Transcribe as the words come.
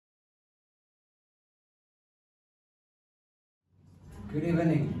Good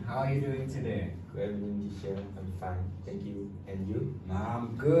evening. How are you doing today? Good evening, teacher. I'm fine. Thank you. And you?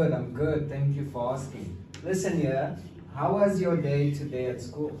 I'm good. I'm good. Thank you for asking. Listen here. How was your day today at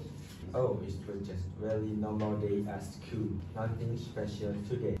school? Oh, it was just very normal day at school. Nothing special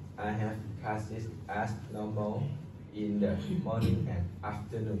today. I have classes as normal in the morning and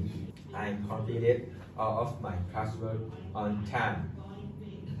afternoon. I completed all of my classwork on time.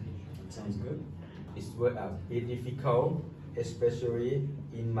 Sounds good. It was a bit difficult, especially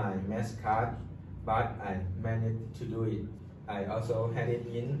in my math class, but I managed to do it. I also had it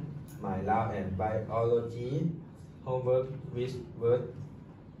in my lab and biology homework, which was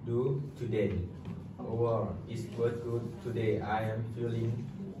due today. Overall, it was good today. I am feeling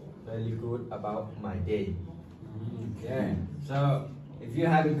very good about my day. Okay. So, if you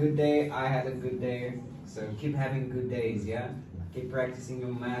had a good day, I had a good day. So keep having good days, yeah? Keep practicing your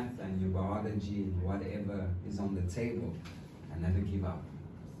math and your biology, whatever is on the table, and never give up.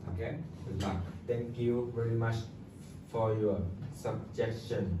 Okay? Good luck. Thank you very much for your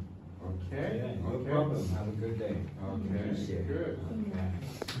suggestion. Okay. Yeah, No okay. problem. Have a good day. Okay, Appreciate it. good.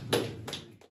 Okay.